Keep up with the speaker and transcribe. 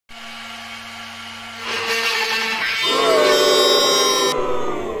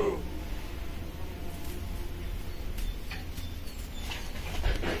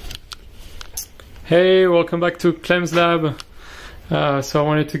Hey, welcome back to Clem's Lab. So I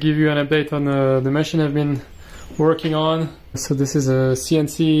wanted to give you an update on the machine I've been working on. So this is a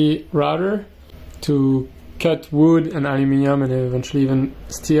CNC router to cut wood and aluminium and eventually even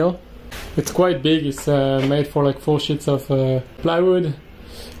steel. It's quite big. It's made for like 4 sheets of plywood,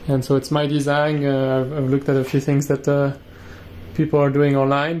 and so it's my design. I've looked at a few things that people are doing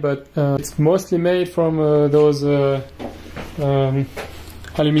online, but it's mostly made from those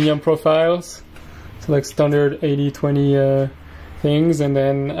aluminium profiles, so like standard 80-20 things, and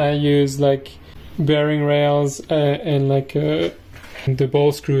then I use like bearing rails and like the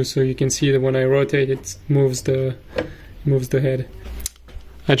ball screw, so you can see that when I rotate it moves the head.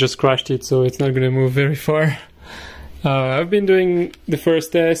 I just crashed it, so it's not going to move very far. I've been doing the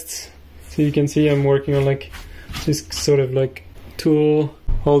first tests, so you can see I'm working on like this sort of like tool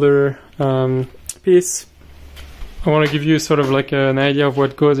holder piece. I want to give you sort of like an idea of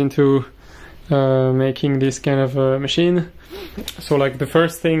what goes into making this kind of machine. So like the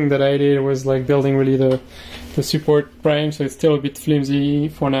first thing that I did was like building really the support frame, so it's still a bit flimsy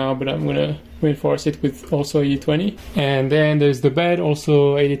for now, but I'm gonna reinforce it with also 80-20. And then there's the bed,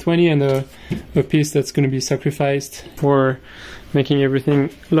 also 80-20, and a piece that's gonna be sacrificed for making everything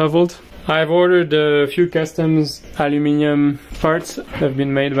leveled. I've ordered a few customs aluminium parts that have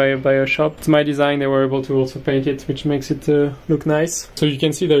been made by a shop. It's my design. They were able to also paint it, which makes it look nice. So you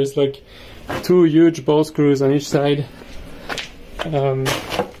can see there's like 2 huge ball screws on each side to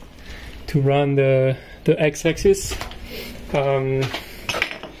run the x-axis, and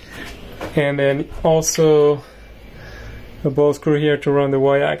then also a ball screw here to run the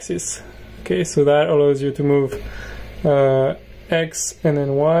y-axis. Okay, so that allows you to move x and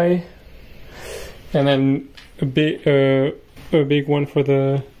then y, and then a big one for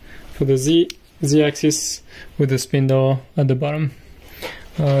the z-axis with the spindle at the bottom.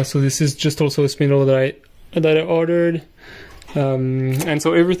 So this is just also a spindle that I ordered. And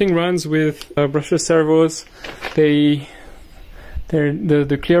so everything runs with brushless servos. They're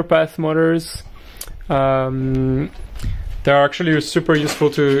the clear path motors. They're actually super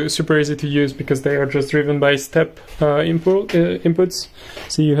easy to use because they are just driven by step inputs.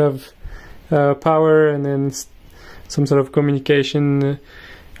 So you have power and then some sort of communication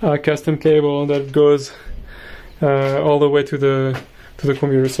custom cable that goes all the way to the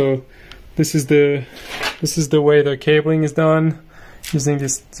computer. So this is the way the cabling is done, using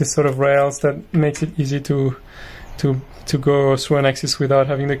this sort of rails that makes it easy to go through an axis without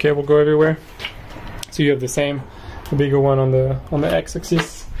having the cable go everywhere. So you have the bigger one on the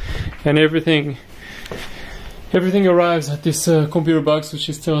x-axis, and everything arrives at this computer box, which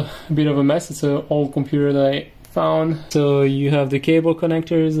is still a bit of a mess. It's an old computer that I found. So you have the cable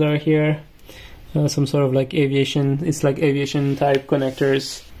connectors that are here, some sort of like aviation type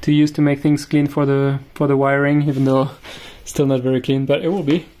connectors to use to make things clean for the wiring, even though still not very clean, but it will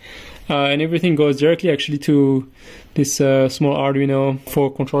be. And everything goes directly actually to this small Arduino for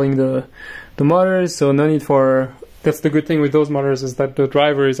controlling the motors. So no need for. That's the good thing with those motors, is that the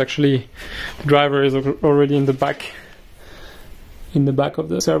driver is already in the back of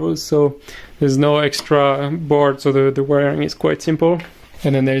the servos. So there's no extra board. So the wiring is quite simple.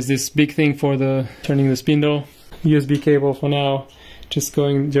 And then there's this big thing for turning the spindle. USB cable for now, just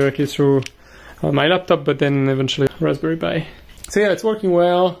going directly through my laptop, but then eventually Raspberry Pi. So yeah, it's working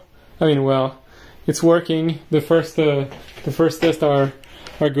well. It's working. The first tests are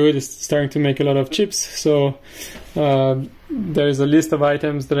good. It's starting to make a lot of chips. So there's a list of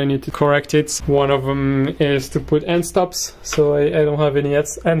items that I need to correct it. One of them is to put end stops. So I don't have any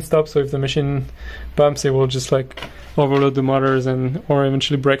end stops. So if the machine bumps, it will just like overload the motors or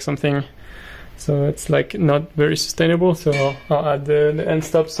eventually break something. So it's like not very sustainable, so I'll add the end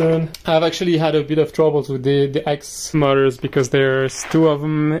stop soon. I've actually had a bit of troubles with the X motors because there's 2 of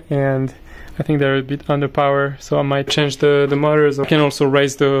them and I think they're a bit under power, so I might change the motors. I can also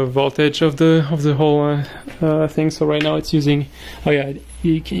raise the voltage of the whole thing. So right now it's using, oh yeah, I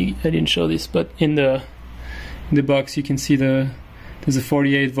didn't show this, but in the box you can see there's a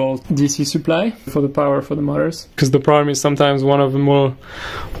 48 volt DC supply for the power for the motors. Because the problem is sometimes one of them will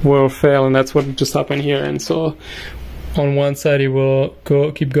fail, and that's what just happened here. And so on one side it will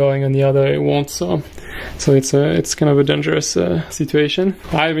keep going, on the other it won't. So it's kind of a dangerous situation.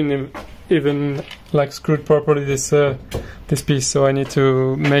 I haven't even like screwed properly this piece, so I need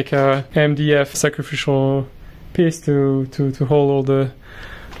to make a MDF sacrificial piece to hold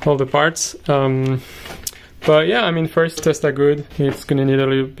all the parts. But yeah, I mean, first tests are good. It's gonna need a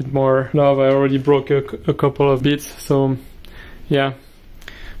little bit more love. I already broke a couple of bits, so yeah.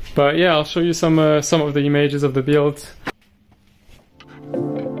 But yeah, I'll show you some of the images of the build.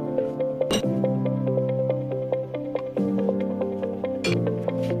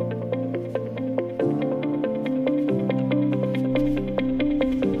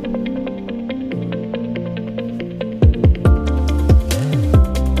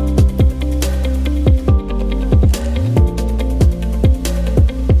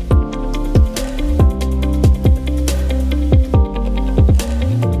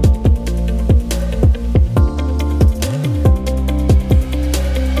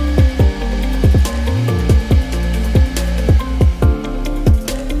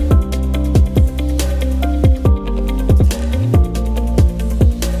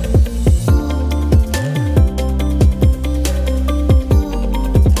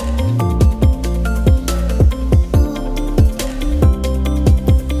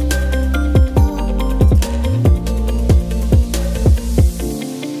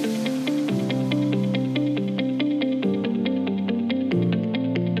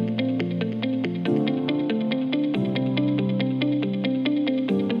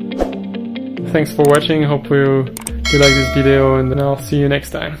 Thanks for watching, hope you like this video, and then I'll see you next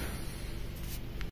time.